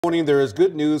Morning, there is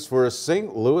good news for a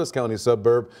St. Louis County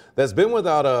suburb that's been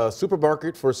without a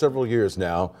supermarket for several years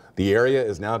now. The area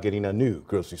is now getting a new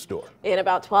grocery store. In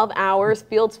about 12 hours,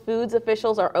 Fields Foods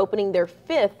officials are opening their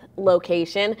 5th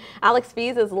location. Alex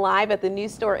Fees is live at the new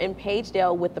store in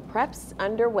Pagedale with the preps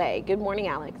underway. Good morning,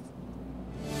 Alex.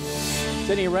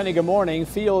 Sydney and Rennie, good morning.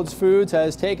 Fields Foods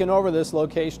has taken over this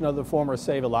location of the former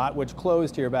Save-A-Lot, which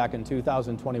closed here back in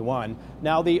 2021.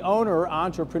 Now, the owner,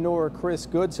 entrepreneur Chris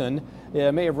Goodson,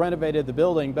 may have renovated the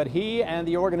building, but he and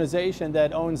the organization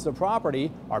that owns the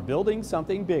property are building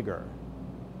something bigger.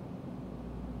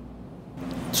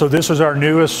 So this is our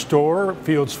newest store,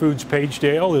 Fields Foods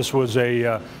Pagedale. This was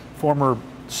a former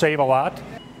Save-A-Lot.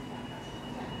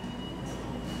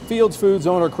 Fields Foods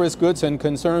owner Chris Goodson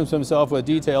concerns himself with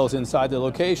details inside the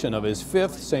location of his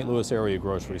 5th St. Louis area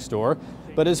grocery store.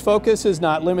 But his focus is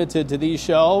not limited to these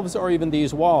shelves or even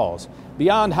these walls.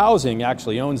 Beyond Housing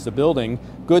actually owns the building.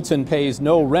 Goodson pays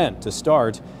no rent to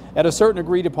start. At a certain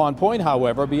agreed upon point,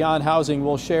 however, Beyond Housing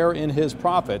will share in his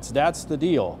profits. That's the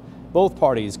deal. Both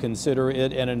parties consider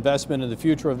it an investment in the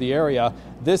future of the area.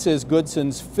 This is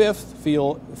Goodson's 5th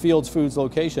Fields Foods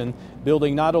location,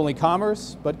 building not only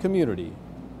commerce, but community.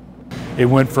 It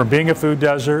went from being a food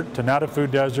desert to not a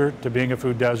food desert to being a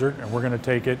food desert, and we're going to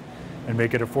take it and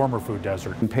make it a former food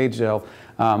desert. In Pagedale,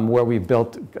 where we've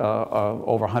built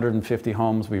over 150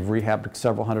 homes, we've rehabbed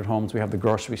several hundred homes, we have the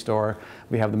grocery store,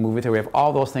 we have the movie theater, we have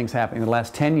all those things happening. In the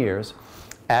last 10 years,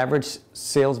 average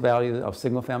sales value of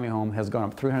single-family home has gone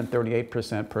up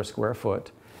 338% per square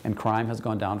foot, and crime has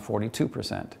gone down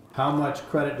 42%. How much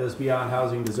credit does Beyond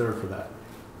Housing deserve for that?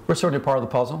 We're certainly part of the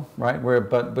puzzle, right?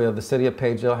 But the city of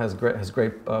Pagedale has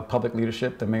great public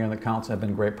leadership. The mayor and the council have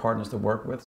been great partners to work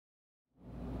with.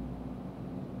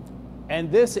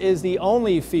 And this is the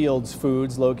only Fields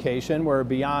Foods location where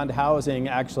Beyond Housing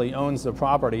actually owns the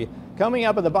property. Coming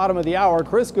up at the bottom of the hour,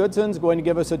 Chris Goodson's going to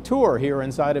give us a tour here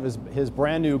inside of his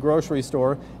brand new grocery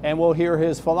store, and we'll hear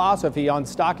his philosophy on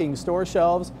stocking store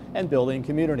shelves and building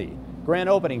community. Grand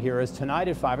opening here is tonight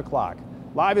at 5 o'clock.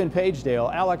 Live in Pagedale,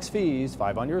 Alex Fees,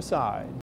 5 on your side.